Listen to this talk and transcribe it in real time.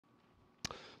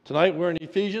Tonight we're in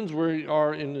Ephesians. We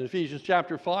are in Ephesians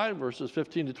chapter 5, verses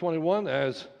 15 to 21,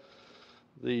 as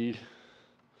the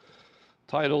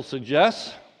title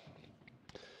suggests.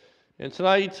 And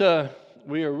tonight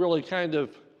we are really kind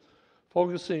of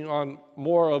focusing on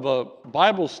more of a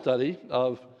Bible study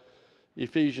of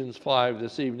Ephesians 5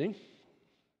 this evening.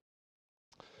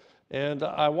 And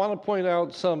I want to point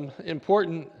out some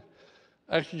important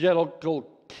exegetical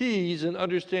keys in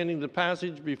understanding the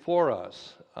passage before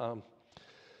us.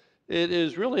 It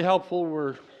is really helpful.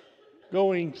 We're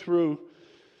going through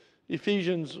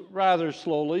Ephesians rather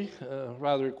slowly,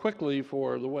 rather quickly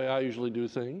for the way I usually do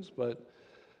things, but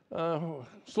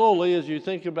slowly as you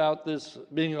think about this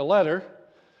being a letter,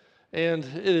 and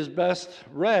it is best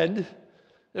read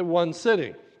in one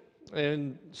sitting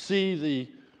and see the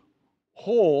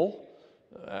whole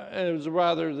as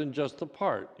rather than just the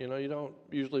part. You know, you don't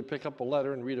usually pick up a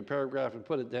letter and read a paragraph and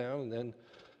put it down and then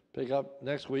pick up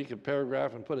next week a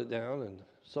paragraph and put it down and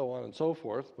so on and so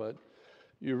forth, but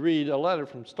you read a letter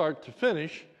from start to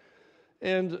finish,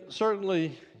 and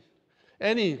certainly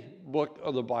any book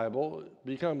of the Bible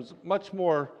becomes much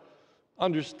more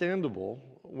understandable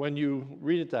when you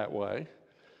read it that way.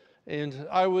 And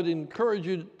I would encourage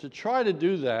you to try to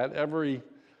do that every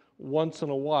once in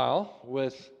a while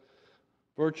with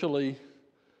virtually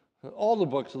all the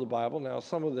books of the Bible. Now,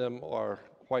 some of them are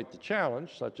quite the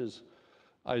challenge, such as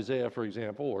Isaiah, for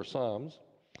example, or Psalms,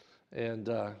 and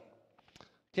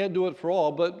can't do it for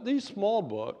all, but these small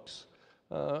books,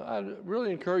 I'd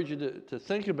really encourage you to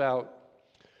think about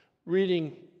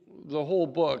reading the whole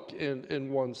book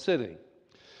in one sitting.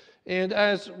 And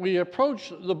as we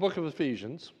approach the book of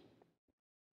Ephesians,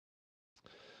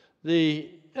 the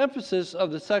emphasis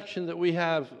of the section that we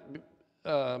have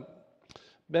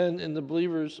been in the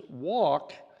believer's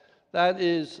walk, that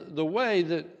is the way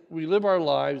that we live our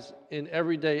lives in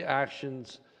everyday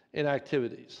actions and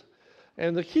activities.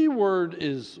 And the key word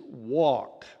is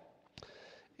walk.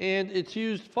 And it's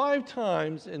used 5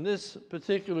 times in this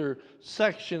particular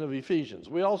section of Ephesians.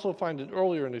 We also find it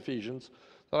earlier in Ephesians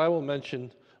that I will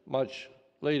mention much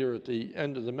later at the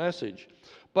end of the message.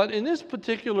 But in this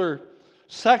particular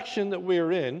section that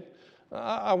we're in,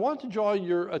 I want to draw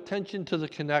your attention to the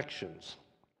connections.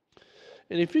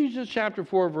 In Ephesians chapter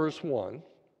 4, verse 1,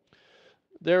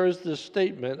 there is this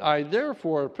statement, "I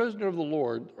therefore, a prisoner of the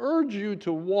Lord, urge you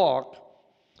to walk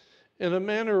in a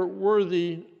manner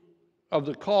worthy of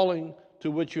the calling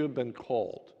to which you have been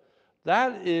called."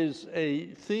 That is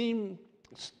a theme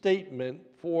statement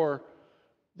for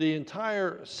the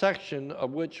entire section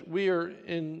of which we are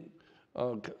in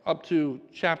up to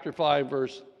chapter 5,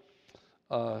 verse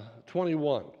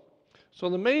 21. So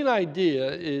the main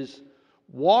idea is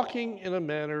walking in a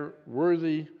manner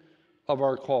worthy of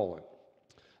our calling.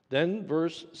 Then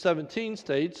verse 17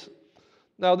 states,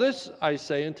 "Now this I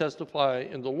say and testify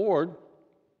in the Lord,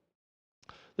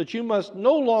 that you must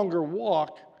no longer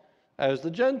walk as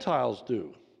the Gentiles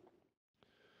do."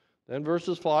 Then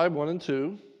verses 5, 1 and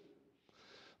 2,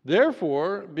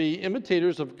 "Therefore be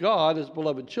imitators of God as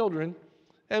beloved children,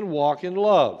 and walk in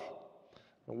love."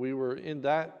 And we were in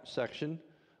that section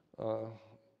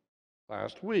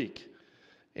last week.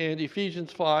 And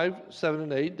Ephesians 5, 7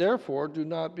 and 8, "Therefore do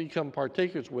not become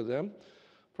partakers with them.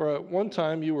 For at one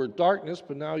time you were darkness,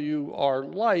 but now you are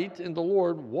light in the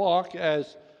Lord. Walk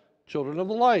as children of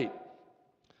the light."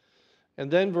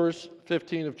 And then verse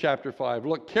 15 of chapter 5,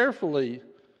 "Look carefully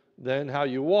then how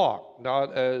you walk,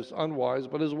 not as unwise,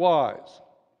 but as wise."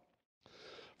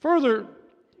 Further,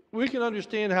 we can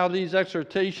understand how these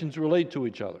exhortations relate to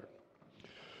each other.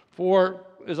 For,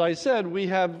 as I said, we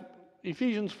have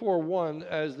Ephesians 4:1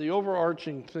 as the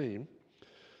overarching theme.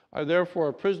 "I therefore,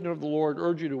 a prisoner of the Lord,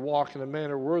 urge you to walk in a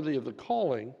manner worthy of the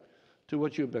calling to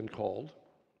which you have been called."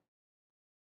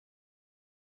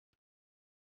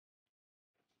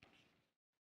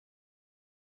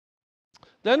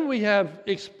 Then we have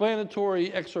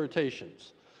explanatory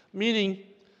exhortations, meaning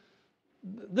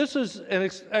this is an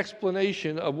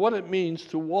explanation of what it means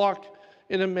to walk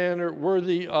in a manner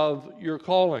worthy of your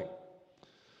calling.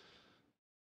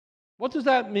 What does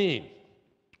that mean?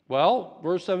 Well,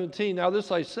 verse 17, "Now this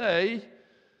I say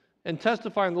and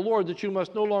testify in the Lord, that you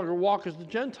must no longer walk as the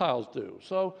Gentiles do."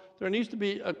 So there needs to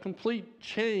be a complete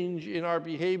change in our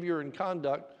behavior and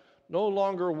conduct, no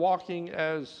longer walking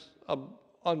as an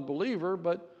unbeliever,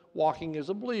 but walking as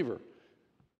a believer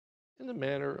in the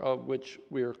manner of which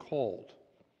we are called.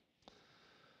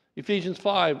 Ephesians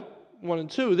 5, 1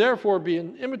 and 2, "Therefore be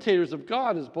imitators of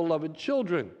God as beloved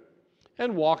children,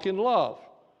 and walk in love."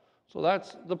 So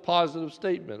that's the positive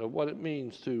statement of what it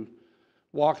means to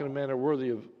walk in a manner worthy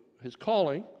of his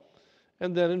calling.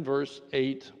 And then in verse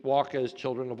 8, "Walk as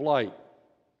children of light."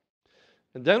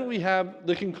 And then we have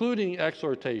the concluding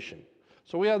exhortation.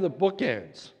 So we have the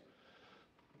bookends.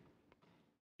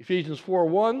 Ephesians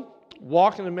 4:1,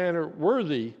 walk in a manner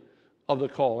worthy of the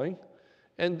calling.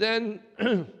 And then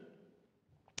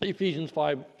Ephesians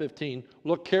 5:15,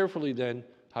 look carefully then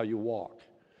how you walk.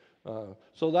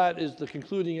 So that is the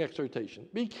concluding exhortation.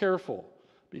 Be careful.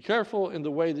 Be careful in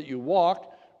the way that you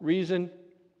walk. Reason,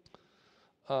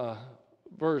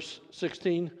 verse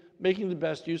 16, making the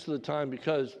best use of the time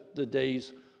because the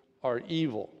days are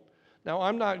evil. Now,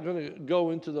 I'm not going to go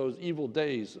into those evil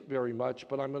days very much,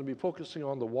 but I'm going to be focusing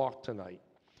on the walk tonight.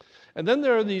 And then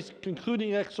there are these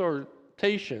concluding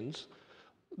exhortations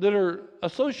that are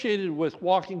associated with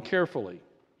walking carefully.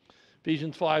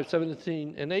 Ephesians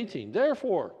 5:17 and 18.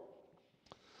 Therefore,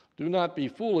 do not be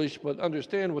foolish, but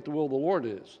understand what the will of the Lord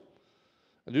is.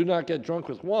 And do not get drunk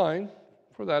with wine,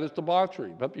 for that is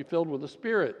debauchery, but be filled with the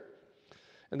Spirit.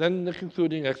 And then the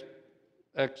concluding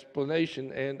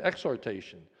explanation and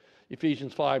exhortation.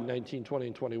 Ephesians 5:19, 20,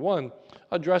 and 21,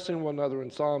 addressing one another in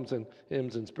psalms and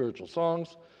hymns and spiritual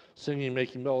songs, singing,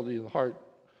 making melody in the heart,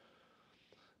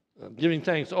 giving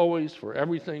thanks always for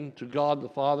everything to God the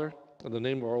Father in the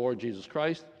name of our Lord Jesus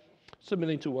Christ,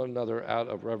 submitting to one another out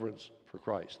of reverence for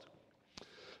Christ.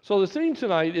 So the theme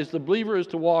tonight is the believer is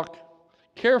to walk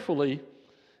carefully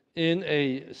in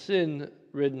a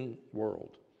sin-ridden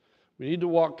world. We need to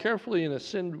walk carefully in a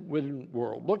sin-ridden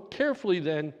world. Look carefully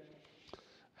then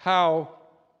how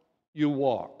you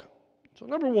walk. So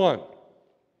number one,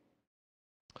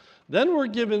 then we're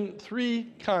given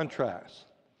three contrasts.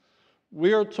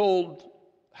 We are told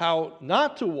how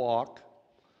not to walk,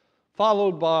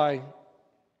 followed by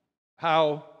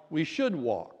how we should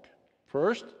walk.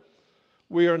 First,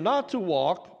 we are not to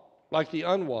walk like the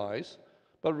unwise,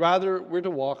 but rather we're to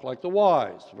walk like the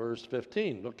wise. Verse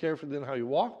 15, look carefully then how you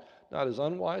walk, not as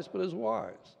unwise, but as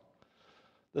wise.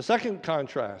 The second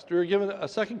contrast, we are given a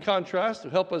second contrast to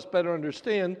help us better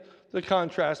understand the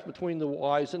contrast between the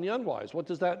wise and the unwise. What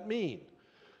does that mean?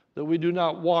 That we do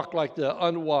not walk like the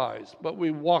unwise, but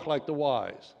we walk like the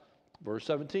wise. Verse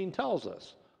 17 tells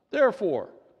us, therefore,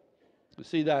 you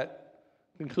see that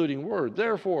concluding word,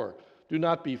 therefore, do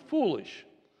not be foolish,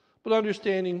 but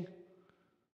understanding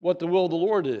what the will of the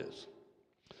Lord is.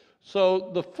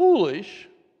 So the foolish,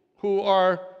 who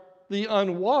are the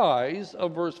unwise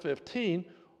of verse 15,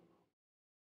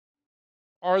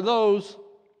 are those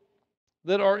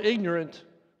that are ignorant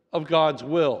of God's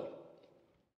will.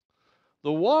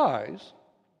 The wise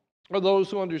are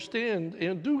those who understand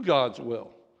and do God's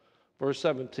will. Verse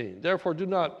 17, therefore do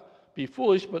not be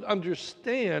foolish, but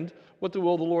understand what the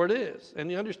will of the Lord is. And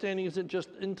the understanding isn't just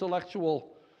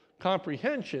intellectual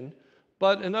comprehension,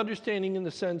 but an understanding in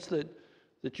the sense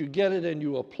that you get it and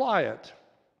you apply it.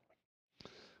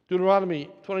 Deuteronomy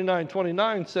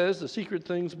 29:29 says, the secret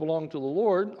things belong to the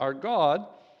Lord, our God,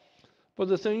 but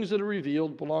the things that are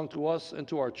revealed belong to us and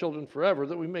to our children forever,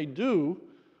 that we may do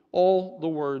all the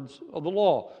words of the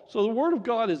law. So the Word of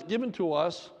God is given to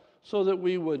us so that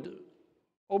we would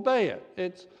obey it.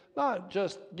 It's not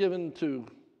just given to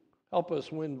help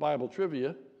us win Bible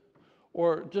trivia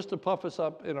or just to puff us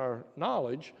up in our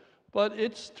knowledge, but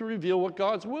it's to reveal what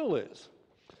God's will is.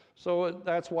 So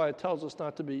that's why it tells us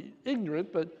not to be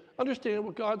ignorant, but understand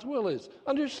what God's will is.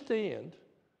 Understand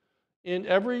in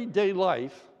everyday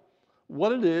life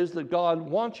what it is that God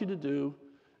wants you to do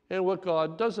and what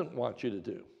God doesn't want you to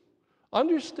do.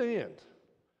 Understand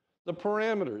the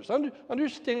parameters.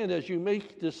 Understand as you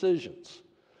make decisions.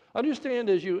 Understand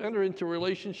as you enter into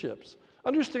relationships.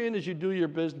 Understand as you do your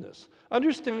business.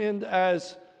 Understand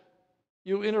as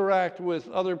you interact with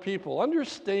other people.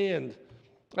 Understand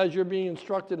as you're being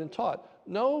instructed and taught.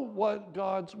 Know what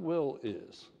God's will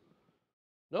is.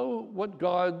 Know what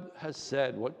God has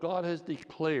said, what God has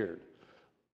declared,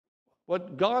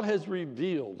 what God has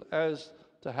revealed as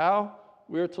to how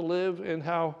we're to live and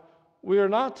how we are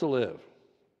not to live.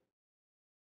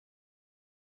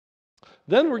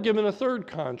 Then we're given a third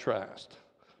contrast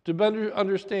to better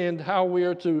understand how we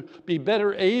are to be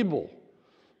better able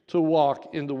to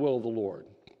walk in the will of the Lord.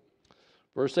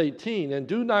 Verse 18, and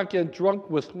do not get drunk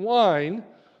with wine,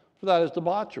 for that is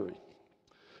debauchery,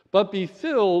 but be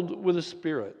filled with the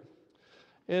Spirit.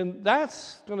 And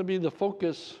that's going to be the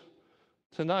focus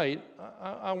tonight.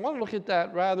 I want to look at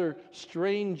that rather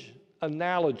strange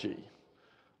analogy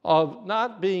of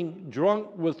not being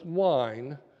drunk with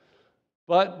wine,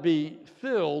 but be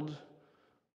filled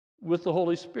with the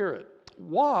Holy Spirit.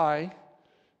 Why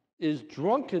is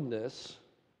drunkenness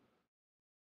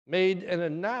made an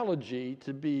analogy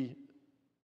to be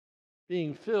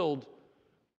being filled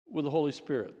with the Holy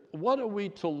Spirit? What are we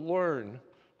to learn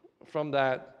from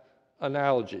that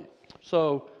analogy?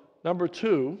 So number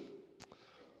 2,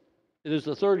 it is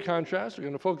the third contrast we're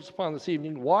going to focus upon this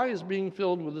evening. Why is being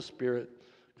filled with the Spirit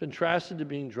contrasted to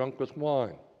being drunk with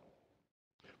wine?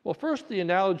 Well, first, the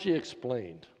analogy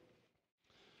explained.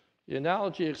 The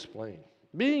analogy explained.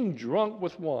 Being drunk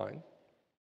with wine,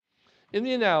 in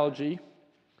the analogy,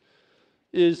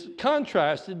 is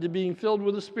contrasted to being filled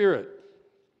with the Spirit.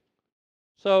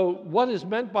 So what is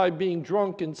meant by being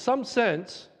drunk, in some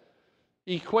sense,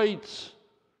 equates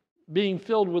being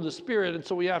filled with the Spirit, and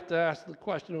so we have to ask the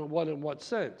question of what in what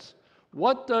sense.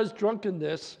 What does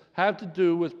drunkenness have to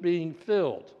do with being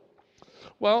filled?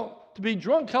 Well, to be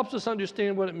drunk helps us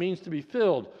understand what it means to be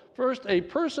filled. First, a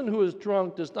person who is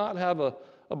drunk does not have a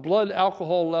blood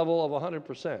alcohol level of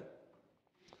 100%.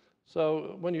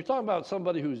 So when you're talking about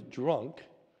somebody who's drunk,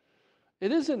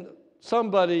 it isn't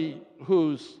somebody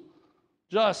who's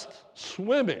just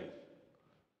swimming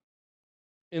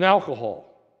in alcohol.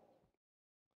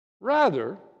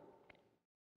 Rather,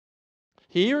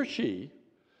 he or she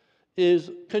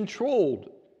is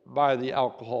controlled by the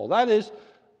alcohol. That is,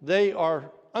 they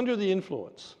are under the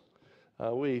influence.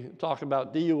 We talk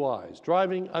about DUIs,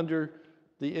 driving under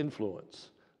the influence.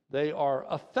 They are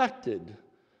affected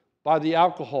by the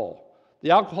alcohol. The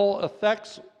alcohol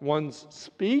affects one's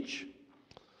speech,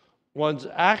 one's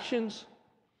actions,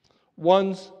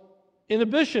 one's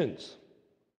inhibitions.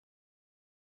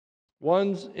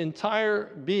 One's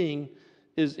entire being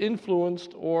is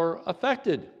influenced or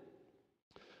affected.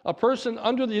 A person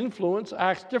under the influence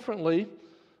acts differently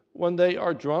when they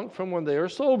are drunk from when they are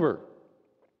sober.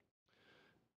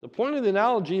 The point of the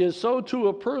analogy is, so too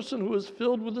a person who is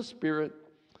filled with the Spirit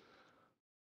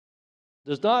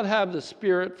does not have the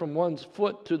Spirit from one's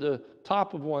foot to the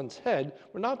top of one's head.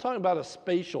 We're not talking about a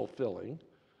spatial filling,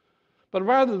 but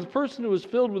rather the person who is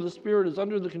filled with the Spirit is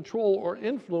under the control or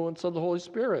influence of the Holy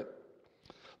Spirit.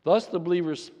 Thus, the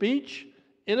believer's speech,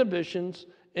 inhibitions,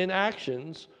 and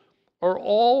actions are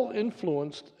all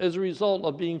influenced as a result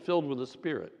of being filled with the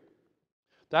Spirit.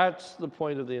 That's the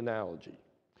point of the analogy.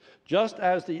 Just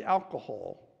as the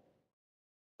alcohol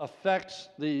affects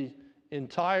the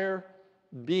entire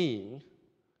being,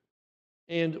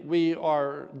 and we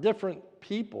are different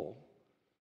people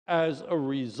as a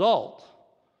result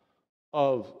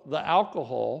of the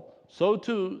alcohol, so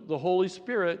too the Holy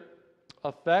Spirit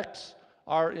affects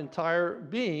our entire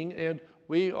being, and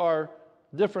we are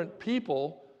different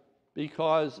people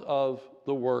because of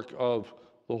the work of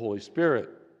the Holy Spirit.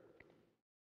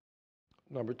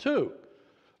 Number 2,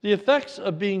 the effects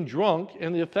of being drunk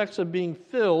and the effects of being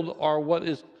filled are what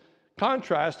is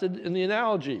contrasted in the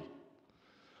analogy.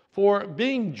 For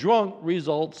being drunk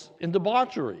results in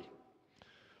debauchery.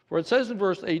 For it says in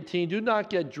verse 18, "Do not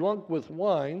get drunk with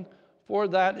wine, for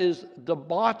that is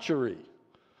debauchery."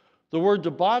 The word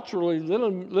debauchery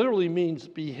literally means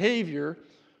behavior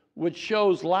which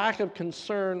shows lack of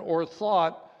concern or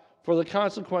thought for the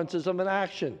consequences of an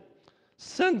action.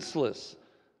 Senseless,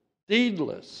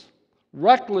 deedless,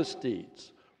 reckless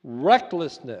deeds,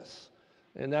 recklessness.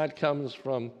 And that comes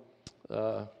from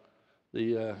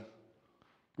the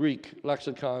Greek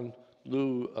lexicon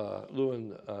Louan-Nida.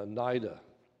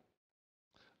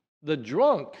 The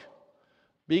drunk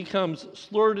becomes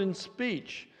slurred in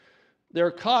speech. Their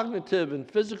cognitive and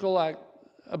physical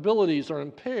abilities are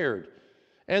impaired,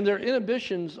 and their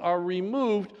inhibitions are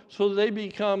removed so that they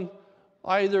become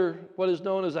either what is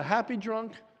known as a happy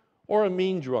drunk or a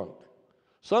mean drunk.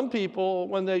 Some people,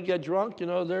 when they get drunk,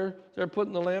 they're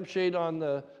putting the lampshade on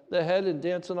the head and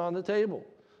dancing on the table,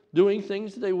 doing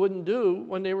things they wouldn't do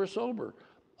when they were sober.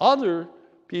 Other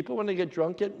people, when they get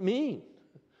drunk, get mean,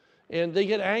 and they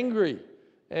get angry,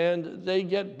 and they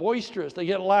get boisterous, they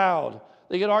get loud,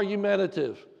 they get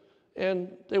argumentative,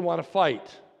 and they want to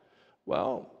fight.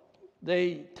 Well,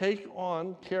 they take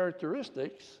on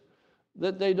characteristics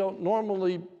that they don't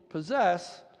normally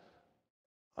possess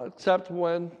except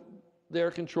when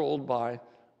they're controlled by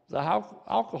the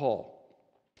alcohol.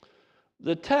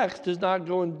 The text does not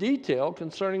go in detail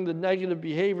concerning the negative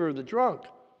behavior of the drunk,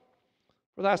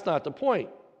 but that's not the point,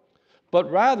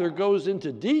 but rather goes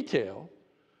into detail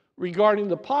regarding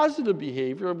the positive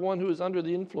behavior of one who is under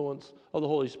the influence of the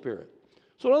Holy Spirit.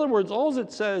 So in other words, all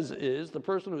it says is the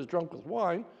person who is drunk with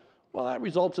wine, well, that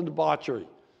results in debauchery.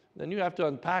 Then you have to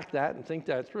unpack that and think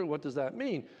that through. What does that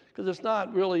mean? Because it's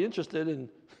not really interested in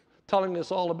telling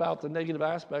us all about the negative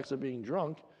aspects of being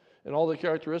drunk and all the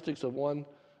characteristics of one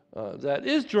that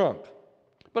is drunk.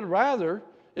 But rather,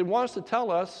 it wants to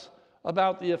tell us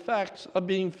about the effects of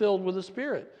being filled with the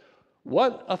Spirit.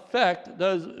 What effect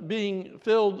does being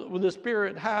filled with the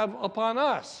Spirit have upon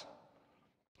us?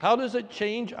 How does it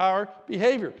change our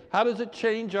behavior? How does it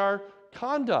change our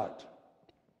conduct?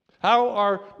 How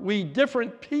are we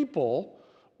different people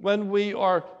when we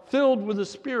are filled with the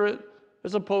Spirit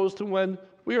as opposed to when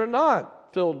we are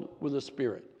not filled with the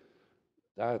Spirit?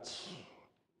 That's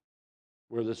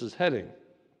where this is heading.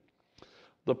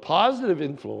 The positive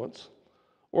influence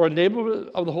or enablement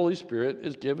of the Holy Spirit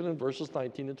is given in verses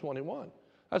 19 and 21.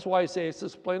 That's why I say it's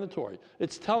explanatory.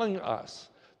 It's telling us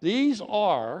these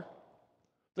are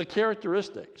the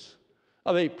characteristics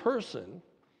of a person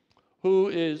who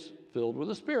is filled with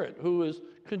the Spirit, who is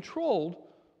controlled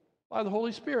by the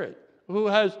Holy Spirit, who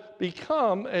has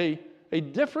become a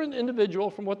different individual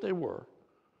from what they were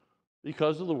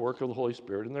because of the work of the Holy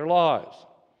Spirit in their lives.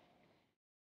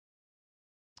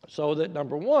 So that,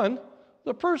 number one,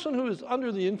 the person who is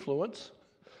under the influence,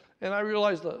 and I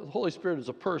realize the Holy Spirit is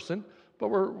a person, but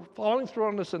we're following through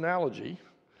on this analogy.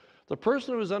 The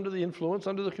person who is under the influence,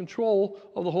 under the control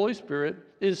of the Holy Spirit,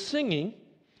 is singing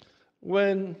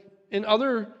when in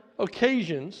other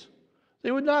occasions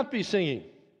they would not be singing.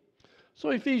 So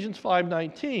Ephesians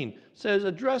 5:19 says,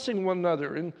 addressing one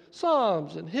another in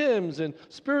psalms and hymns and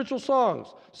spiritual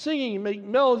songs, singing and make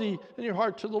melody in your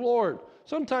heart to the Lord.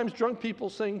 Sometimes drunk people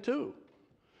sing too.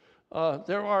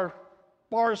 There are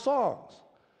bar songs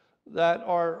that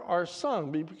are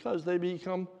sung because they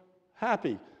become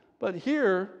happy. But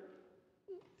here,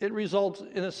 it results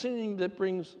in a singing that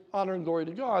brings honor and glory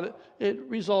to God. It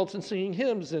results in singing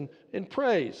hymns and in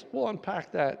praise. We'll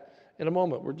unpack that in a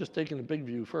moment. We're just taking a big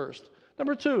view first.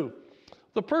 Number two,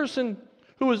 the person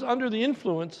who is under the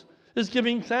influence is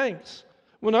giving thanks,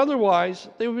 when otherwise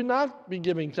they would not be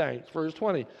giving thanks. Verse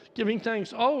 20, giving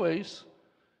thanks always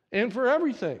and for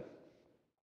everything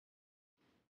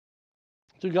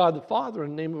to God the Father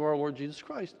in the name of our Lord Jesus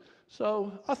Christ.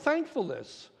 So a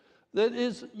thankfulness that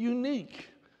is unique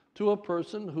to a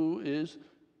person who is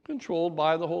controlled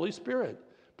by the Holy Spirit,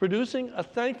 producing a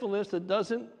thankfulness that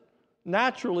doesn't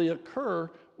naturally occur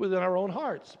within our own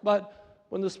hearts. But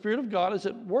when the Spirit of God is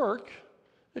at work,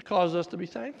 it causes us to be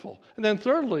thankful. And then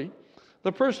thirdly,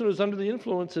 the person who's under the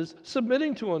influence is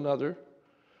submitting to another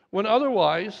when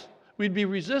otherwise we'd be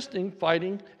resisting,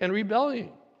 fighting, and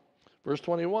rebelling. Verse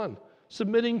 21,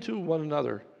 submitting to one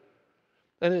another.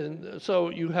 And so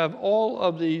you have all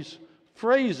of these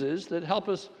phrases that help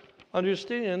us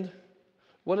understand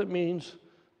what it means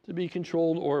to be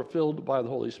controlled or filled by the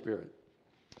Holy Spirit.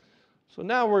 So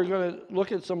now we're going to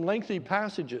look at some lengthy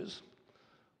passages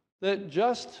that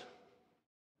just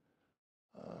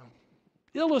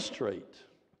illustrate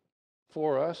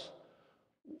for us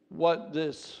what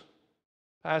this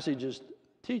passage is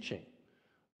teaching.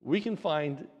 We can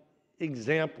find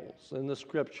examples in the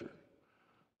Scripture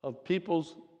of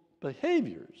people's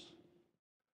behaviors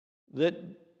that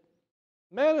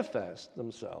manifest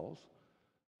themselves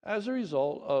as a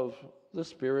result of the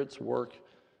Spirit's work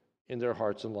in their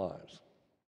hearts and lives.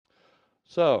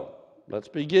 So, let's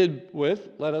begin with,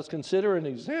 let us consider an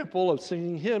example of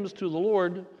singing hymns to the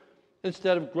Lord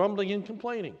instead of grumbling and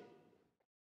complaining.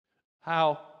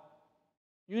 How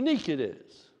unique it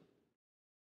is.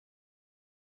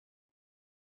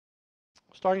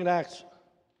 Starting in Acts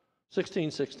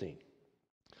 16:16.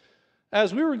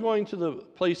 As we were going to the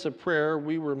place of prayer,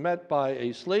 we were met by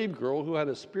a slave girl who had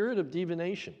a spirit of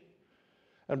divination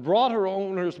and brought her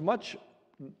owners much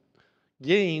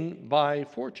gain by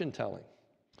fortune telling.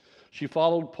 She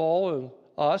followed Paul and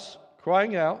us,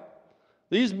 crying out,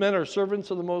 "These men are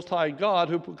servants of the Most High God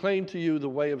who proclaim to you the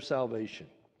way of salvation."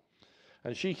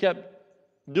 And she kept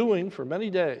doing for many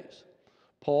days.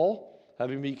 Paul,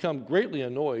 having become greatly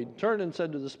annoyed, turned and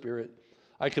said to the Spirit,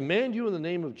 "I command you in the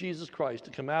name of Jesus Christ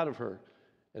to come out of her."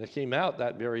 And it came out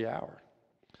that very hour.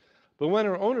 But when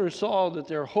her owners saw that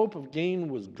their hope of gain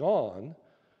was gone,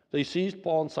 they seized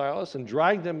Paul and Silas and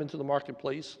dragged them into the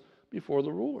marketplace before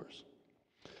the rulers.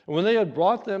 And when they had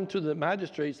brought them to the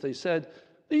magistrates, they said,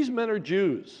 "These men are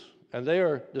Jews, and they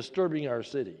are disturbing our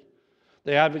city.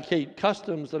 They advocate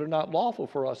customs that are not lawful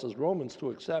for us as Romans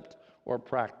to accept or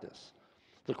practice."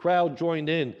 The crowd joined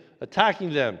in,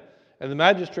 attacking them, and the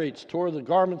magistrates tore the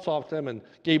garments off them and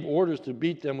gave orders to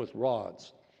beat them with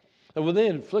rods. And when they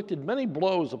inflicted many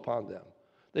blows upon them,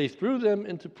 they threw them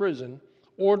into prison,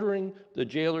 ordering the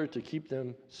jailer to keep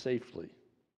them safely.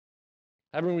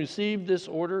 Having received this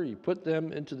order, he put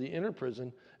them into the inner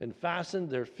prison and fastened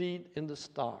their feet in the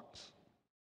stocks.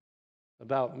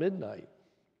 About midnight,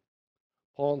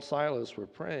 Paul and Silas were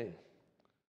praying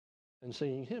and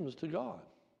singing hymns to God.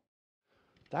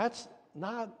 That's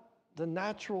not the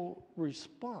natural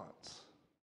response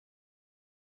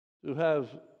to have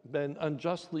been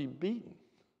unjustly beaten,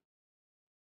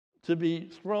 to be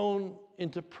thrown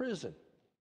into prison,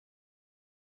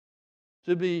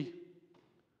 to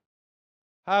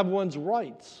have one's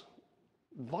rights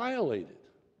violated.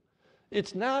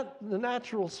 It's not the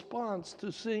natural response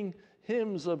to sing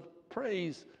hymns of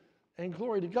praise and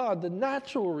glory to God. The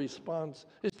natural response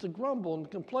is to grumble and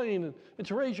complain and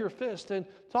to raise your fist and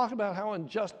talk about how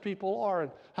unjust people are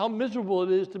and how miserable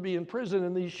it is to be in prison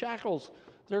in these shackles.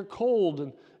 They're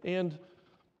cold and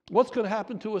what's going to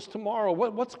happen to us tomorrow?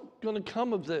 What's going to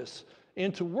come of this?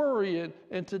 And to worry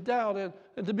and to doubt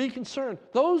and to be concerned.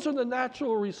 Those are the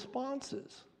natural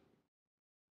responses.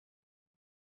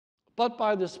 But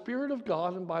by the Spirit of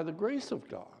God and by the grace of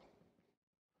God,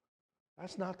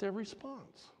 that's not their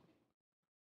response.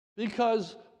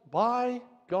 Because by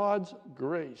God's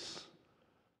grace,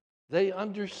 they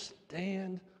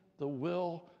understand the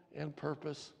will and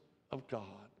purpose of God.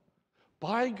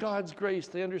 By God's grace,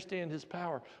 they understand His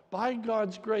power. By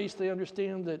God's grace, they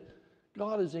understand that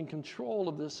God is in control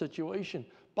of this situation.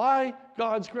 By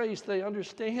God's grace, they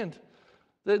understand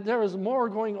that there is more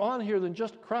going on here than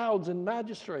just crowds and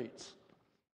magistrates.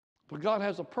 But God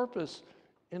has a purpose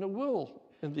and a will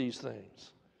in these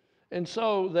things. And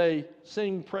so they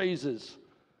sing praises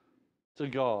to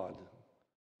God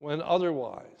when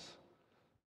otherwise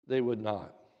they would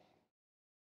not.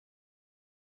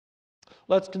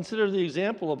 Let's consider the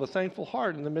example of a thankful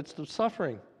heart in the midst of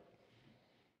suffering.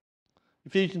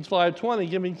 Ephesians 5:20,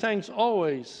 giving thanks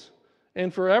always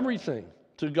and for everything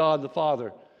to God the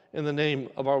Father in the name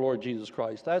of our Lord Jesus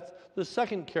Christ. That's the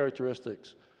second characteristic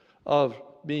of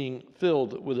being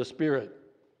filled with the Spirit.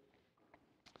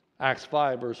 Acts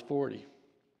 5, verse 40.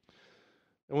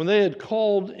 And when they had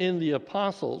called in the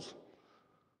apostles,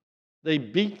 they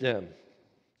beat them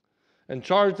and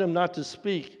charged them not to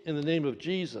speak in the name of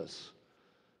Jesus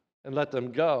and let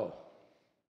them go.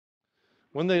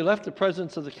 When they left the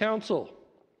presence of the council,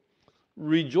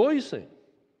 rejoicing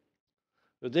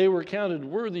that they were counted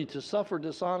worthy to suffer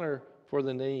dishonor for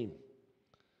the name.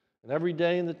 And every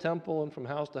day in the temple and from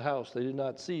house to house, they did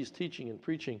not cease teaching and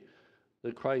preaching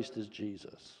that Christ is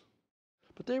Jesus.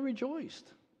 But they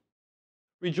rejoiced.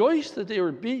 Rejoiced that they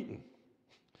were beaten.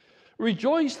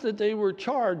 Rejoiced that they were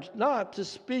charged not to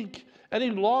speak any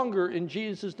longer in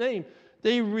Jesus' name.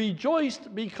 They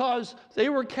rejoiced because they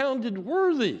were counted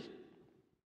worthy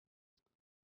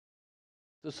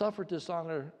to suffer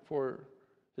dishonor for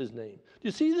His name. Do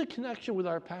you see the connection with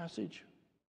our passage?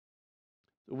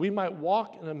 That we might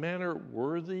walk in a manner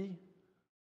worthy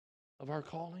of our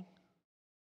calling.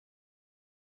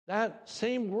 That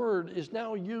same word is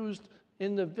now used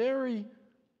in the very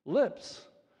lips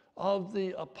of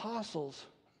the apostles,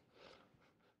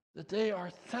 that they are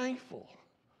thankful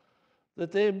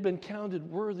that they have been counted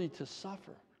worthy to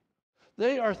suffer.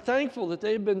 They are thankful that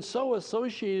they've been so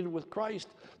associated with Christ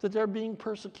that they're being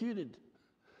persecuted.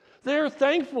 They're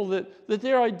thankful that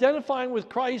they're identifying with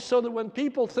Christ so that when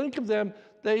people think of them,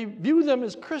 they view them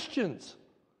as Christians.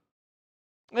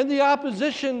 And the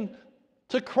opposition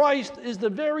to Christ is the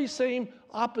very same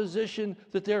opposition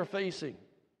that they're facing,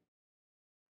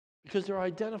 because they're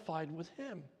identified with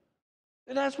Him.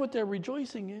 And that's what they're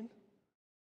rejoicing in,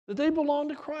 that they belong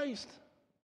to Christ.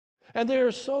 And they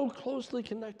are so closely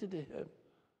connected to Him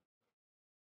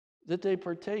that they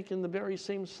partake in the very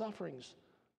same sufferings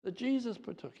that Jesus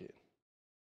partook in.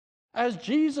 As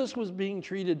Jesus was being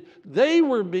treated, they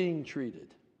were being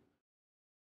treated.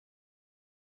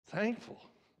 Thankful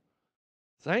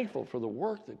for the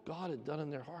work that God had done in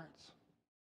their hearts,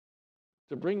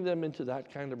 to bring them into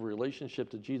that kind of relationship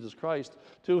to Jesus Christ,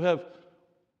 to have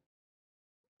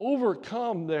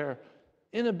overcome their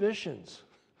inhibitions,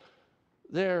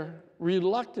 their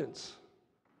reluctance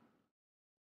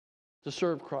to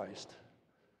serve Christ.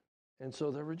 And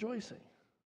so they're rejoicing.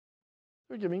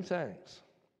 They're giving thanks.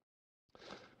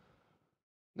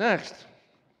 Next,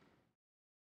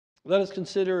 let us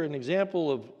consider an example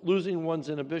of losing one's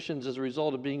inhibitions as a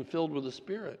result of being filled with the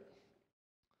Spirit.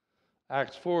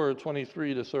 Acts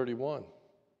 4:23-31.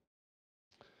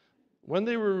 When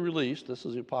they were released, this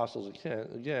is the apostles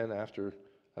again after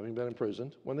having been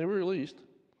imprisoned. When they were released,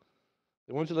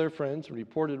 they went to their friends and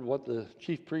reported what the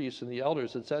chief priests and the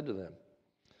elders had said to them.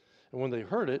 And when they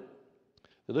heard it,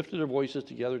 they lifted their voices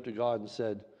together to God and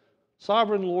said,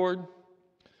 "Sovereign Lord,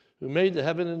 who made the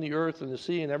heaven and the earth and the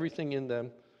sea and everything in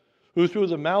them, who through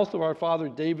the mouth of our father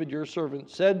David, your servant,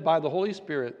 said by the Holy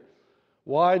Spirit,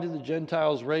 why did the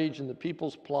Gentiles rage and the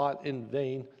peoples plot in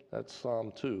vain?" That's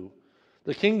Psalm 2.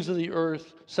 "The kings of the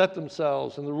earth set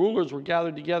themselves, and the rulers were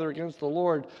gathered together against the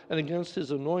Lord and against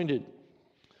His anointed.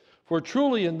 For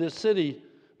truly in this city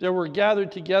there were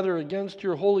gathered together against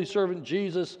your holy servant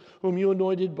Jesus, whom you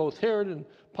anointed, both Herod and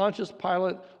Pontius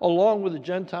Pilate, along with the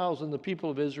Gentiles and the people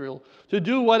of Israel, to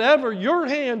do whatever your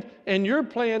hand and your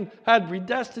plan had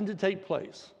predestined to take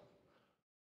place."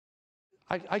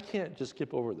 I can't just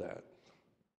skip over that.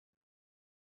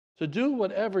 To do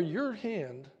whatever your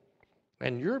hand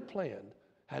and your plan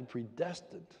had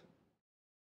predestined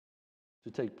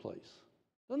to take place.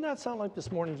 Doesn't that sound like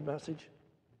this morning's message?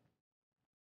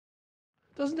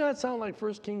 Doesn't that sound like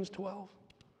 1 Kings 12?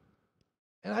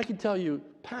 And I can tell you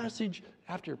passage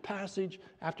after passage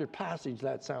after passage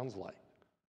that sounds like.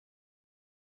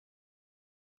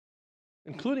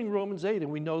 Including Romans 8,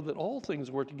 and we know that all things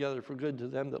work together for good to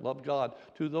them that love God,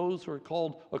 to those who are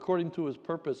called according to his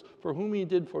purpose, for whom he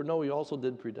did foreknow, he also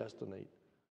did predestinate.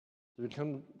 To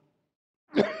become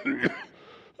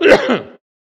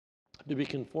to be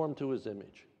conformed to his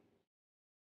image.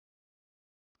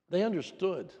 They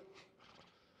understood.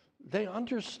 They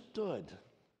understood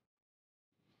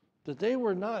that they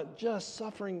were not just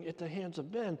suffering at the hands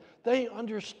of men. They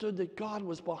understood that God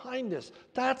was behind this.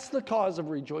 That's the cause of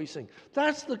rejoicing.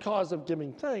 That's the cause of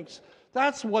giving thanks.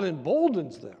 That's what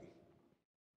emboldens them.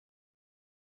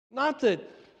 Not that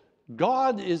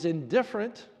God is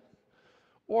indifferent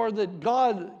or that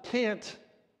God can't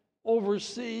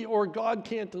oversee or God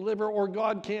can't deliver or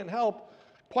God can't help.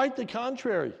 Quite the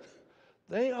contrary.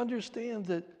 They understand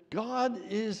that God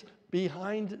is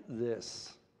behind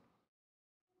this.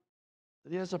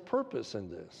 That he has a purpose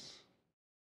in this.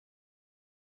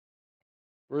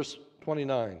 Verse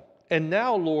 29. And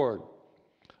now, Lord,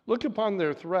 look upon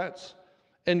their threats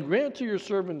and grant to your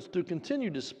servants to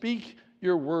continue to speak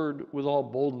your word with all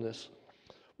boldness,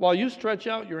 while you stretch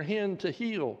out your hand to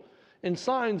heal, and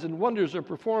signs and wonders are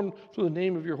performed through the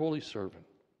name of your holy servant.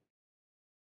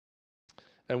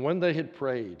 And when they had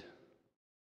prayed,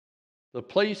 the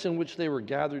place in which they were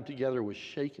gathered together was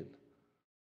shaken,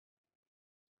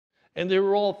 and they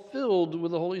were all filled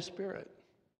with the Holy Spirit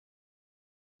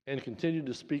and continued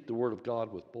to speak the word of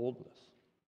God with boldness.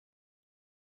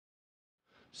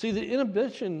 See, the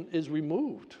inhibition is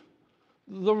removed.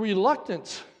 The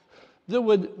reluctance that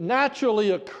would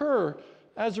naturally occur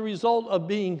as a result of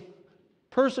being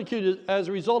persecuted, as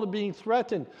a result of being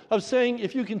threatened, of saying,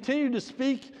 if you continue to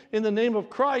speak in the name of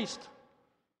Christ,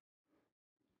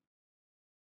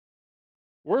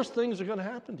 worse things are going to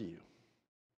happen to you.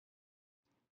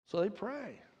 So they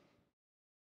pray.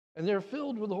 And they're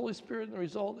filled with the Holy Spirit, and the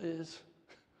result is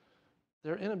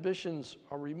their inhibitions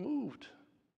are removed.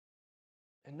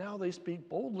 And now they speak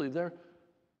boldly. They're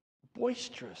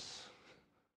boisterous.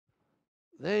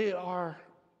 They are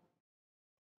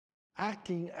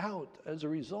acting out as a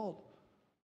result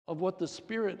of what the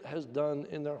Spirit has done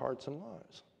in their hearts and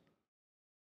lives.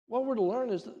 What we're to learn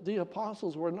is that the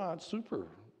apostles were not super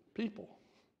people.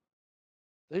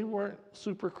 They weren't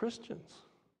super Christians.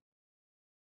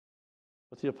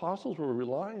 But the apostles were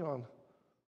relying on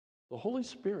the Holy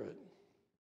Spirit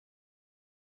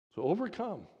to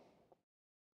overcome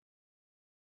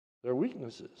their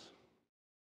weaknesses,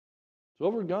 to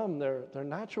overcome their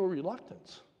natural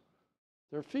reluctance,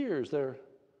 their fears, their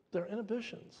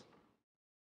inhibitions.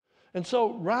 And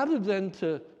so rather than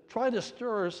to try to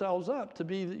stir ourselves up to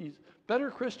be these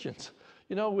better Christians,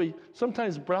 we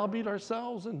sometimes browbeat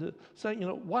ourselves into saying,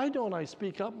 why don't I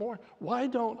speak up more? Why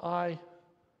don't I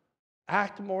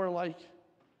act more like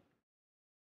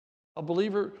a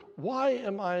believer? Why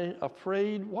am I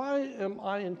afraid? Why am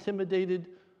I intimidated?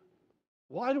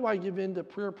 Why do I give in to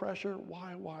peer pressure?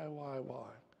 Why?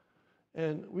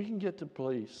 And we can get to a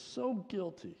place so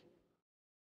guilty.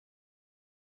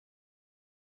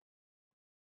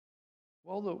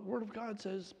 Well, the Word of God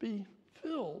says, be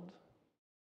filled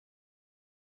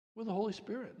with the Holy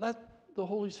Spirit. Let the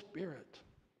Holy Spirit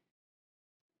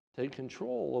take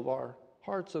control of our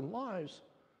hearts and lives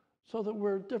so that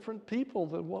we're different people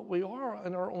than what we are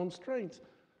in our own strength,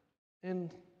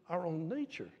 in our own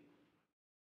nature,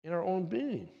 in our own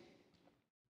being.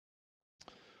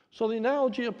 So the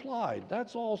analogy applied,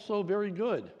 that's also very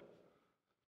good.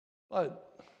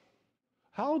 But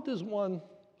how does one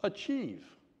achieve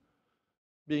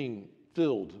being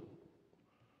filled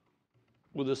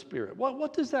with the Spirit?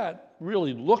 What does that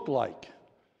really look like?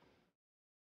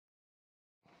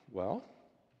 Well,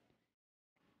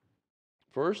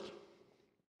 first,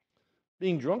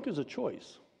 being drunk is a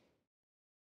choice.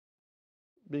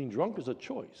 Being drunk is a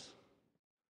choice.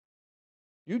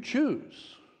 You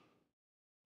choose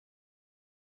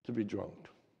to be drunk.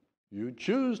 You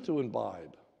choose to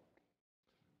imbibe.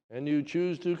 And you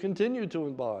choose to continue to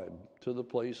imbibe to the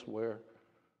place where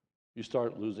you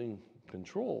start losing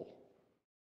control.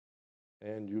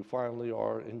 And you finally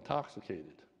are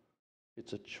intoxicated.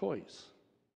 It's a choice.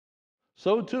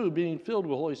 So too, being filled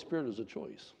with the Holy Spirit is a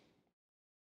choice.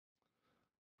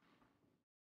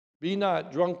 Be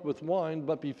not drunk with wine,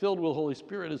 but be filled with the Holy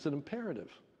Spirit is an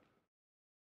imperative.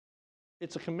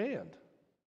 It's a command.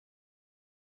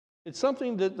 It's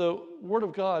something that the Word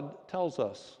of God tells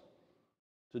us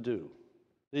to do.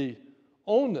 The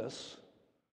onus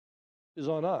is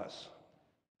on us.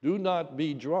 Do not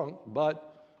be drunk,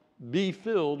 but be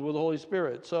filled with the Holy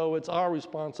Spirit. So it's our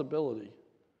responsibility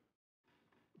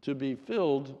to be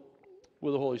filled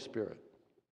with the Holy Spirit.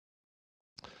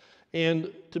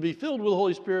 And to be filled with the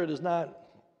Holy Spirit is not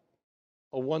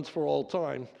a once-for-all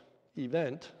time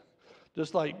event,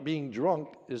 just like being drunk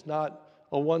is not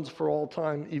a once-for-all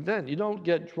time event. You don't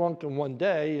get drunk in one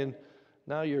day and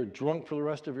now you're drunk for the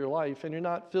rest of your life, and you're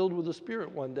not filled with the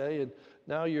Spirit one day and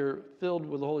now you're filled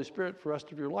with the Holy Spirit for the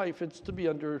rest of your life. It's to be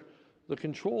under the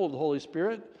control of the Holy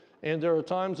Spirit, and there are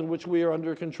times in which we are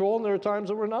under control and there are times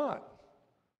that we're not.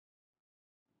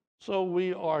 So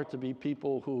we are to be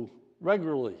people who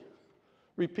regularly,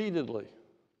 repeatedly,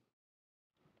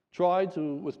 try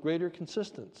to, with greater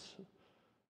consistency,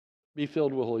 be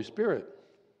filled with the Holy Spirit.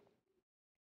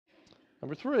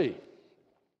 Number 3,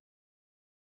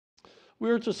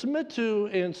 we are to submit to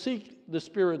and seek the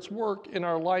Spirit's work in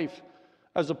our life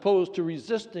as opposed to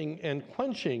resisting and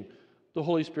quenching the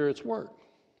Holy Spirit's work.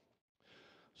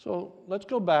 So let's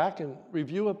go back and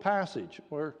review a passage.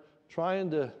 We're trying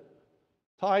to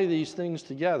tie these things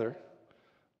together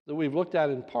that we've looked at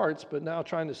in parts, but now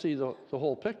trying to see the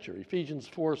whole picture. Ephesians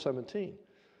 4:17.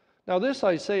 Now this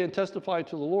I say and testify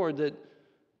to the Lord, that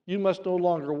you must no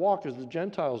longer walk as the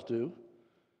Gentiles do,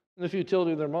 in the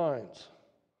futility of their minds.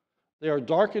 They are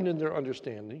darkened in their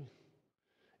understanding,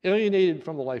 alienated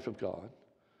from the life of God,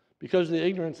 because of the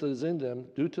ignorance that is in them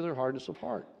due to their hardness of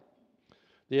heart.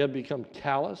 They have become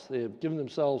callous. They have given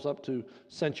themselves up to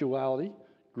sensuality,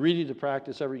 greedy to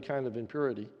practice every kind of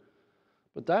impurity.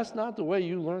 But that's not the way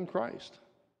you learn Christ,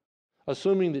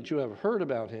 assuming that you have heard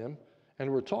about him and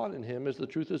were taught in him as the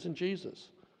truth is in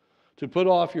Jesus, to put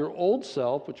off your old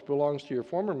self, which belongs to your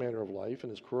former manner of life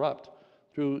and is corrupt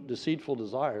through deceitful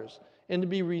desires, and to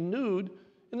be renewed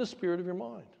in the spirit of your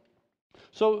mind.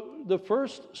 So the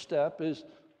first step is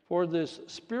for this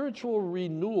spiritual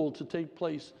renewal to take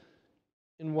place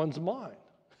in one's mind.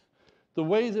 The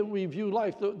way that we view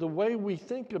life, the way we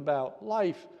think about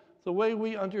life, the way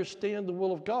we understand the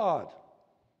will of God.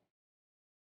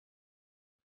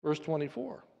 Verse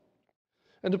 24.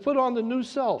 And to put on the new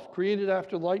self, created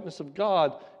after the likeness of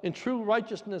God, in true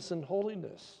righteousness and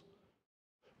holiness,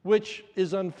 which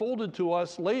is unfolded to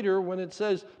us later when it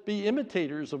says, be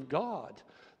imitators of God.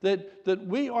 That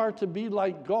we are to be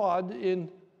like God in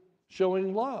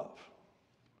showing love.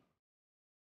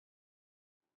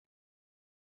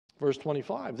 Verse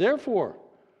 25, therefore,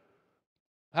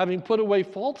 having put away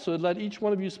falsehood, let each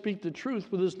one of you speak the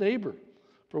truth with his neighbor,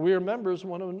 for we are members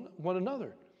one of one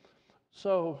another.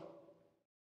 So,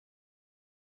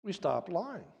 we stop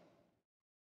lying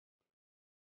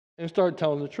and start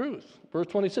telling the truth. Verse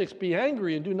 26, be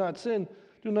angry and do not sin.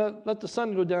 Do not let the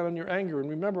sun go down on your anger. And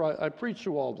remember, I preached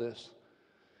through all this.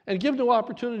 And give no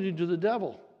opportunity to the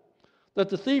devil. Let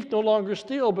the thief no longer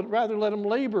steal, but rather let him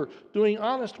labor, doing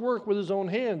honest work with his own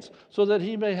hands, so that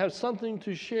he may have something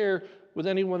to share with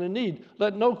anyone in need.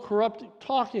 Let no corrupt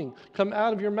talking come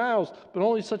out of your mouths, but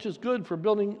only such as good for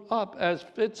building up as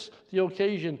fits the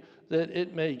occasion, that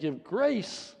it may give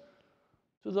grace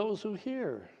to those who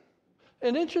hear.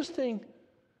 An interesting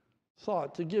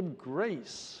thought, to give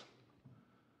grace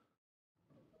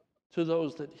to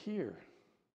those that hear.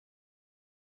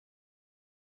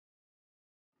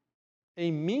 A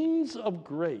means of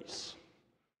grace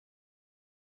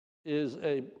is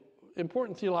an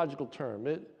important theological term.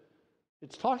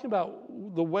 It's talking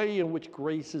about the way in which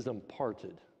grace is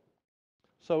imparted.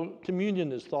 So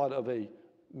communion is thought of a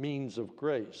means of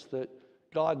grace, that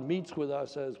God meets with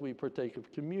us as we partake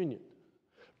of communion.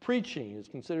 Preaching is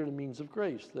considered a means of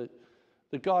grace,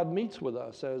 that God meets with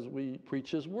us as we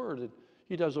preach his word, and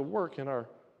he does a work in our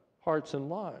hearts and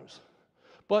lives.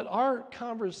 But our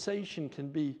conversation can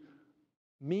be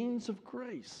means of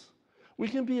grace. We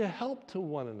can be a help to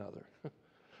one another.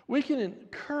 We can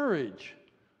encourage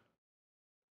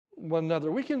one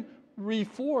another. We can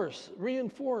reinforce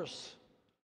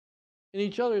in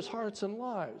each other's hearts and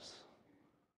lives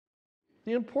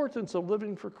the importance of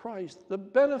living for Christ, the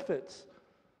benefits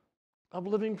of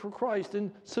living for Christ,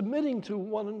 and submitting to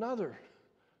one another,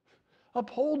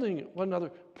 upholding one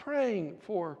another, praying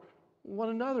for one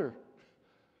another.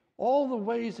 All the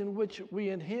ways in which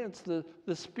we enhance the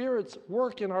Spirit's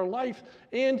work in our life.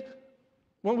 And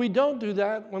when we don't do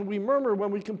that, when we murmur,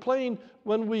 when we complain,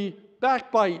 when we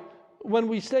backbite, when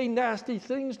we say nasty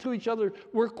things to each other,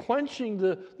 we're quenching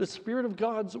the Spirit of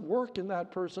God's work in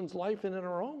that person's life and in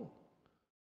our own.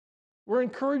 We're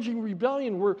encouraging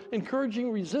rebellion. We're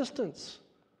encouraging resistance.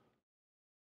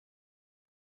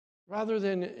 rather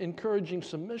than encouraging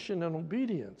submission and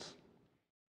obedience.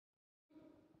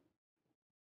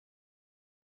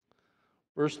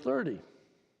 Verse 30.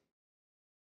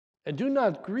 And do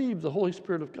not grieve the Holy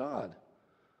Spirit of God,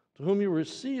 to whom you were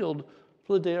sealed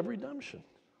for the day of redemption.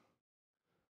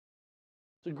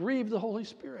 To grieve the Holy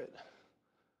Spirit.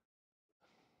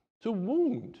 To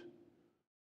wound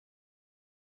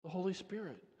the Holy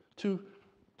Spirit. To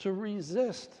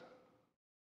resist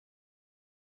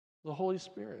the Holy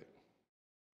Spirit.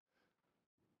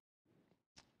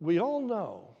 We all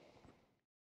know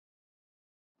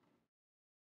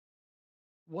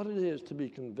what it is to be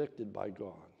convicted by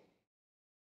God.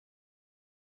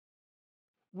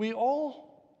 We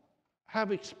all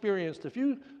have experienced, if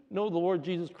you know the Lord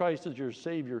Jesus Christ as your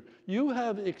Savior, you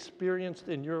have experienced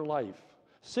in your life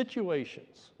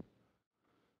situations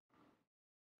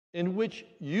in which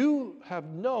you have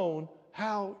known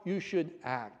how you should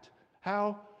act,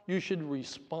 how you should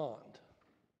respond.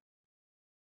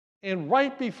 And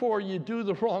right before you do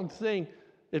the wrong thing,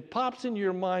 it pops into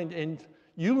your mind and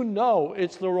you know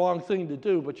it's the wrong thing to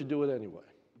do, but you do it anyway.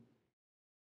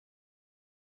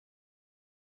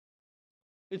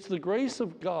 It's the grace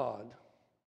of God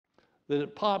that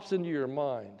it pops into your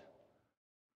mind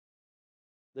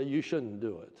that you shouldn't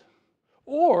do it.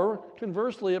 Or,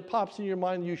 conversely, it pops in your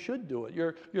mind you should do it.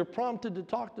 You're prompted to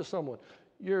talk to someone.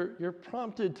 You're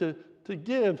prompted to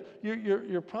give.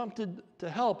 You're prompted to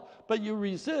help. But you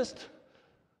resist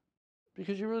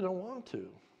because you really don't want to.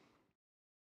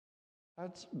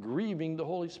 That's grieving the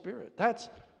Holy Spirit. That's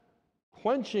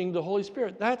quenching the Holy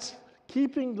Spirit. That's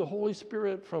keeping the Holy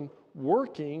Spirit from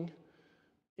working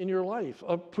in your life,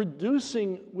 of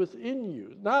producing within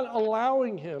you, not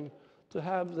allowing him to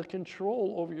have the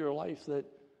control over your life that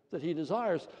he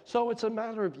desires. So it's a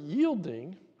matter of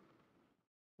yielding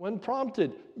when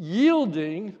prompted,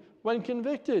 yielding when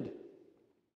convicted.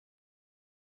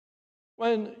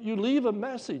 When you leave a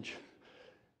message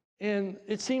and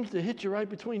it seems to hit you right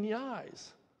between the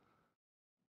eyes,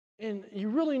 and you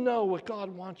really know what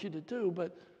God wants you to do,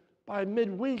 but by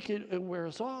midweek it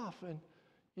wears off and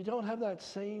you don't have that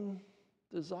same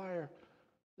desire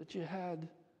that you had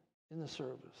in the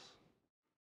service.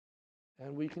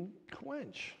 And we can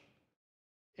quench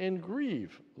and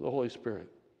grieve the Holy Spirit.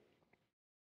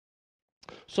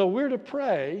 So we're to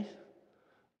pray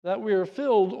that we are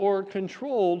filled or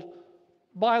controlled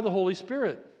by the Holy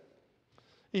Spirit.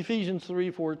 Ephesians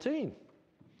 3:14.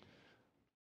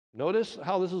 Notice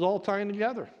how this is all tying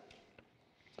together.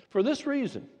 For this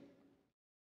reason,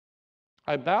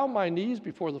 I bow my knees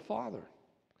before the Father,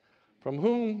 from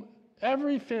whom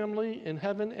every family in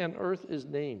heaven and earth is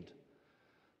named,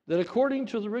 that according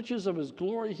to the riches of his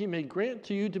glory he may grant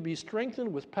to you to be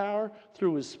strengthened with power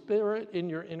through his Spirit in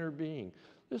your inner being.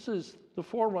 This is the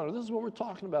forerunner. This is what we're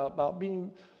talking about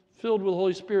being filled with the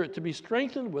Holy Spirit, to be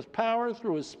strengthened with power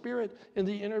through his Spirit in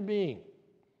the inner being,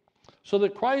 so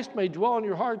that Christ may dwell in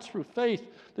your hearts through faith,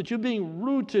 that you being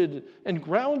rooted and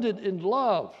grounded in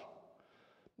love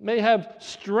may have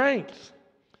strength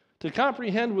to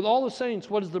comprehend with all the saints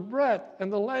what is the breadth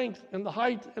and the length and the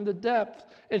height and the depth,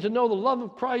 and to know the love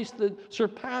of Christ that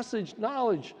surpasses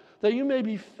knowledge, that you may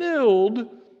be filled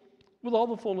with all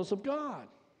the fullness of God.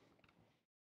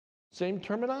 Same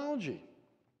terminology.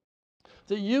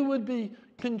 That you would be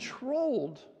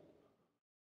controlled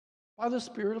by the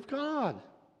Spirit of God.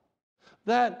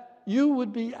 That you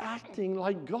would be acting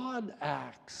like God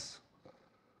acts.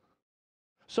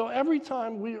 So every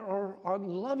time we are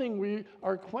unloving, we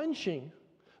are quenching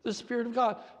the Spirit of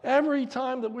God. Every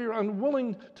time that we are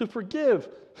unwilling to forgive,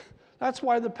 that's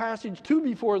why the passage 2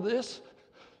 before this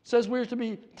says we are to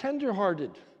be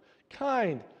tenderhearted,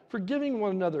 kind, forgiving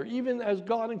one another, even as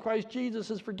God in Christ Jesus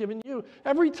has forgiven you.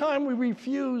 Every time we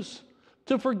refuse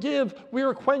to forgive, we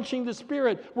are quenching the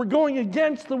Spirit. We're going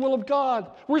against the will of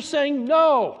God. We're saying,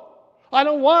 no, I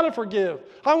don't want to forgive.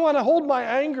 I want to hold my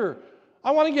anger.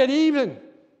 I want to get even.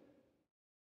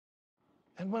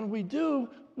 And when we do,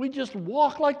 we just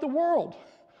walk like the world.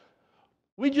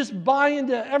 We just buy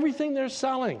into everything they're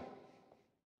selling.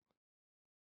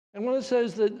 And when it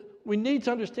says that we need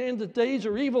to understand that days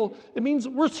are evil, it means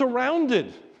we're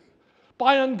surrounded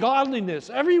by ungodliness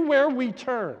everywhere we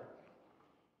turn.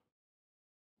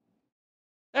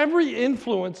 Every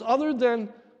influence other than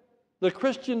the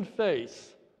Christian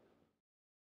faith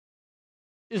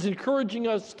is encouraging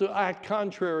us to act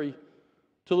contrary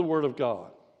to the Word of God.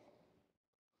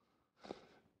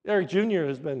 Eric Jr.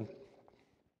 has been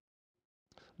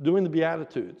doing the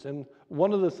Beatitudes, and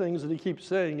one of the things that he keeps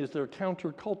saying is they're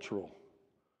countercultural,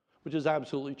 which is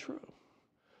absolutely true.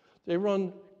 They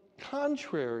run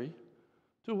contrary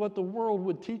to what the world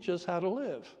would teach us how to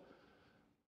live.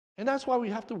 And that's why we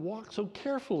have to walk so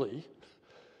carefully,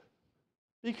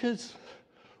 because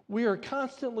we are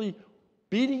constantly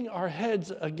beating our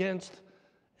heads against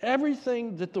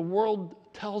everything that the world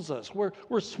tells us.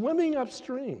 We're swimming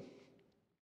upstream.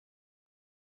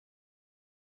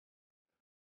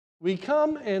 We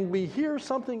come and we hear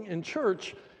something in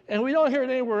church, and we don't hear it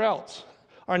anywhere else.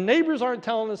 Our neighbors aren't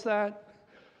telling us that.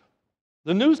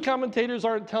 The news commentators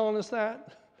aren't telling us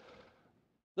that.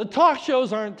 The talk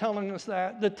shows aren't telling us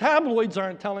that. The tabloids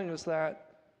aren't telling us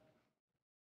that.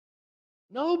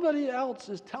 Nobody else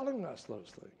is telling us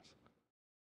those things.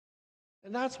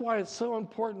 And that's why it's so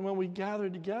important when we gather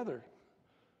together,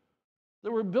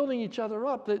 that we're building each other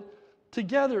up, that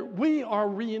together we are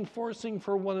reinforcing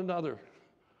for one another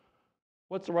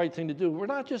what's the right thing to do. We're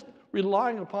not just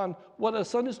relying upon what a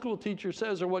Sunday school teacher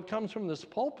says or what comes from this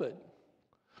pulpit,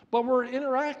 but we're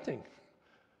interacting,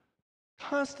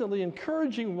 constantly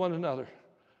encouraging one another,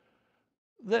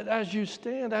 that as you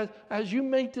stand, as you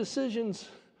make decisions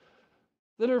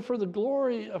that are for the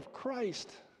glory of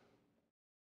Christ,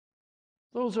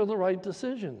 those are the right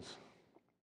decisions.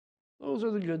 Those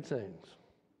are the good things.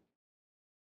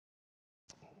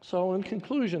 So in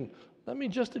conclusion, let me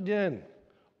just again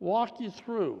walk you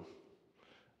through,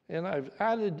 and I've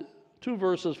added 2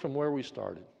 verses from where we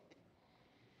started.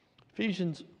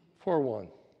 Ephesians 4:1.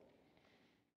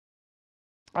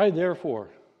 I therefore,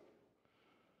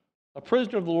 a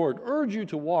prisoner of the Lord, urge you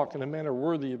to walk in a manner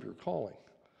worthy of your calling,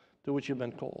 to which you've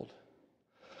been called.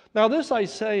 Now this I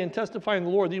say and testify in the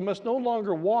Lord, that you must no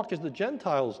longer walk as the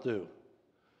Gentiles do.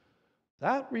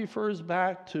 That refers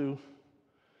back to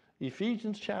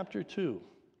Ephesians chapter 2.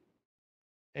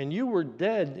 And you were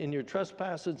dead in your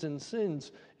trespasses and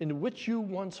sins in which you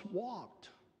once walked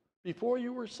before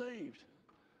you were saved.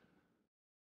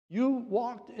 You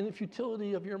walked in the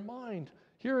futility of your mind.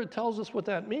 Here it tells us what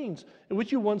that means. In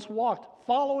which you once walked,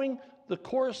 following the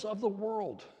course of the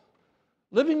world,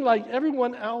 living like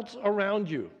everyone else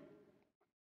around you.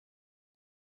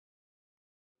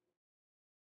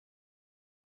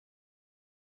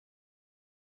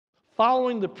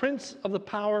 Following the prince of the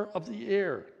power of the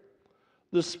air,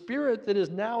 the spirit that is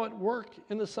now at work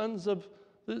in the sons of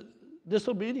the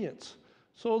disobedience.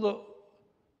 So the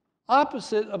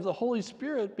opposite of the Holy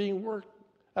Spirit being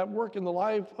at work in the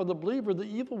life of the believer, the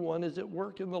evil one is at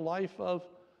work in the life of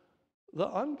the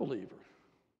unbeliever,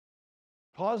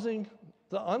 causing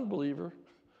the unbeliever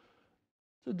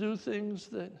to do things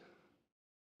that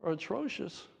are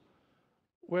atrocious,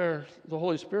 where the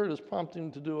Holy Spirit is prompting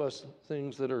to do us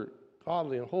things that are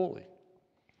godly and holy.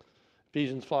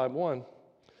 Ephesians 5:1.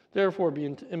 Therefore, be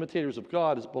imitators of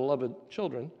God as beloved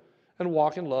children, and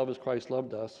walk in love as Christ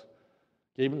loved us,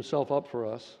 gave himself up for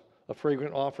us, a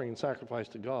fragrant offering and sacrifice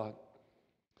to God.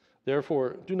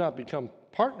 Therefore, do not become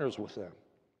partners with them.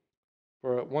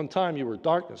 For at one time you were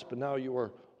darkness, but now you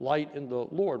are light in the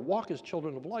Lord. Walk as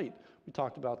children of light. We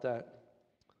talked about that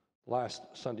last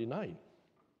Sunday night.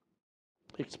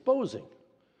 Exposing,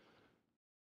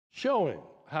 showing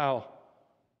how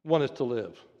one is to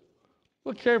live.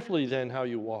 Look carefully then how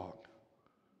you walk,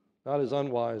 not as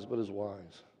unwise, but as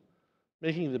wise,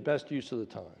 making the best use of the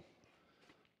time,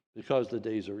 because the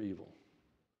days are evil.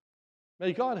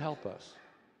 May God help us.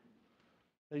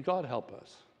 May God help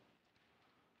us.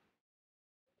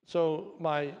 So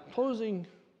my closing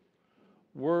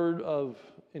word of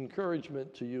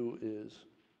encouragement to you is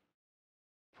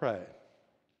pray.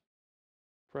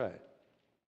 Pray.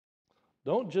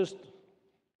 Don't just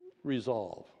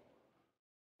resolve.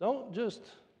 Don't just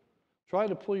try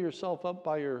to pull yourself up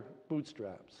by your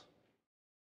bootstraps.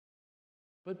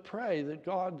 But pray that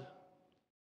God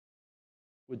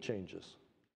would change us.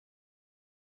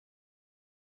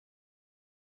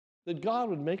 That God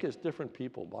would make us different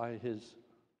people by his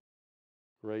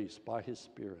grace, by his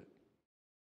Spirit.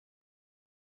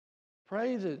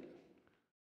 Pray that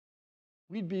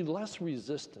we'd be less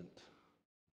resistant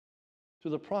to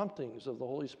the promptings of the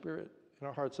Holy Spirit in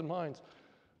our hearts and minds.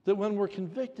 That when we're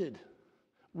convicted,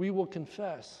 we will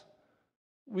confess,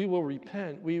 we will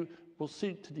repent, we will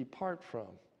seek to depart from.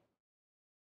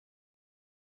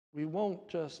 We won't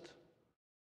just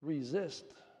resist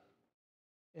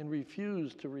and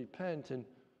refuse to repent and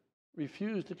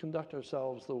refuse to conduct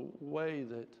ourselves the way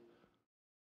that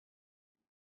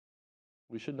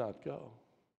we should not go.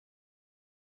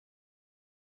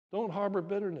 Don't harbor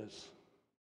bitterness.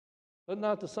 Let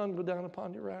not the sun go down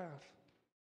upon your wrath.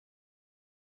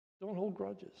 Don't hold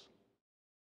grudges.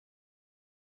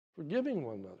 Forgiving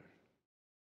one another,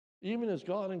 even as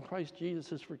God in Christ Jesus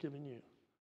has forgiven you.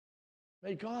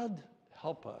 May God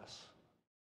help us.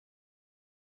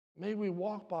 May we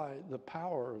walk by the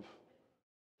power of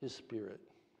his Spirit.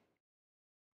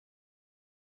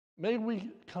 May we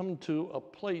come to a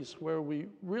place where we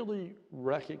really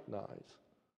recognize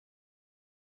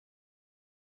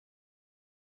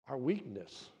our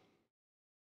weakness.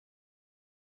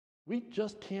 We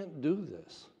just can't do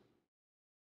this.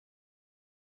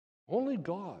 Only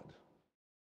God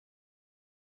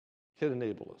can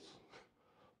enable us.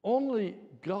 Only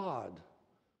God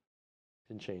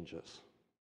can change us.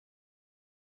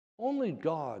 Only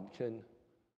God can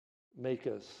make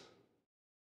us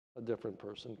a different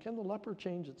person. Can the leper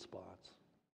change its spots?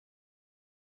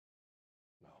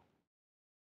 No.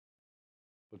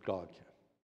 But God can.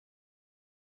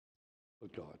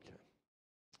 But God can.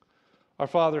 Our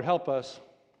Father, help us.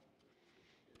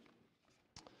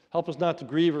 Help us not to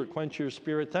grieve or quench your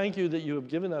Spirit. Thank you that you have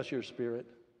given us your Spirit.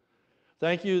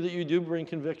 Thank you that you do bring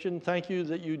conviction. Thank you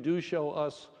that you do show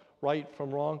us right from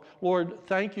wrong. Lord,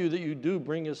 thank you that you do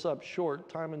bring us up short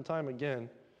time and time again.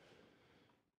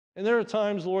 And there are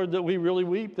times, Lord, that we really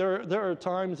weep. There are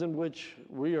times in which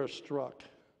we are struck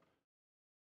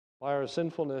by our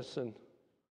sinfulness and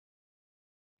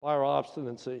by our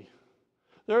obstinacy.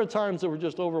 There are times that we're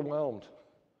just overwhelmed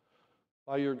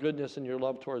by your goodness and your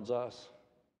love towards us.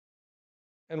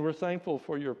 And we're thankful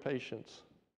for your patience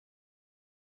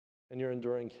and your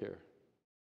enduring care.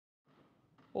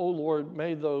 Oh, Lord,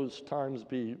 may those times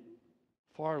be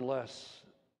far less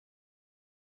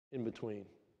in between,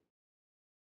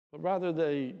 but rather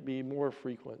they be more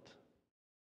frequent.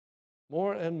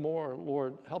 More and more,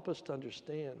 Lord, help us to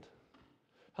understand.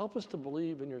 Help us to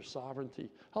believe in your sovereignty.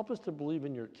 Help us to believe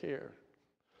in your care.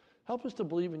 Help us to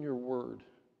believe in your word.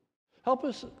 Help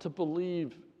us to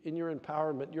believe in your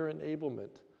empowerment, your enablement.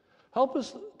 Help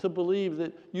us to believe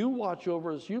that you watch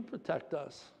over us, you protect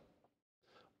us.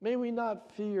 May we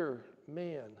not fear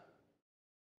man,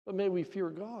 but may we fear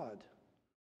God.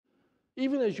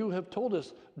 Even as you have told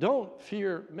us, don't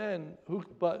fear men who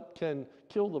but can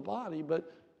kill the body,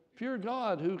 but fear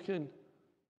God who can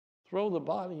throw the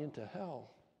body into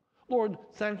hell. Lord,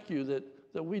 thank you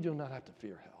that we do not have to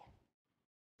fear hell.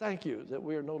 Thank you that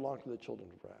we are no longer the children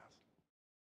of wrath.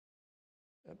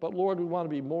 But Lord, we want to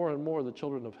be more and more the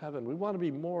children of heaven. We want to be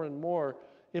more and more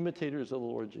imitators of the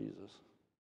Lord Jesus.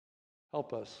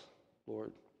 Help us,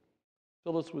 Lord.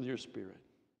 Fill us with your Spirit.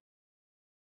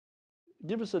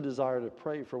 Give us a desire to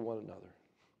pray for one another,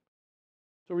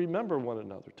 to remember one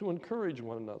another, to encourage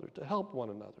one another, to help one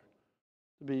another,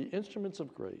 to be instruments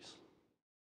of grace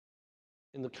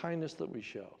in the kindness that we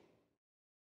show,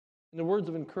 in the words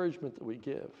of encouragement that we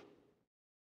give,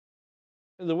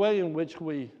 in the way in which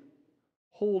we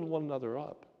hold one another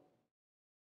up,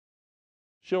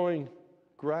 showing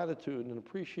gratitude and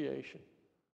appreciation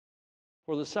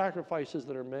for the sacrifices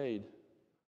that are made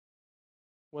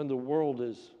when the world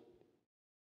is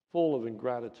full of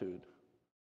ingratitude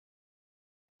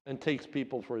and takes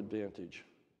people for advantage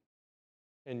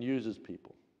and uses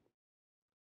people.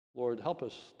 Lord, help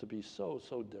us to be so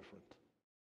different.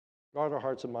 Guard our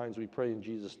hearts and minds, we pray in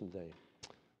Jesus' name.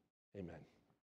 Amen.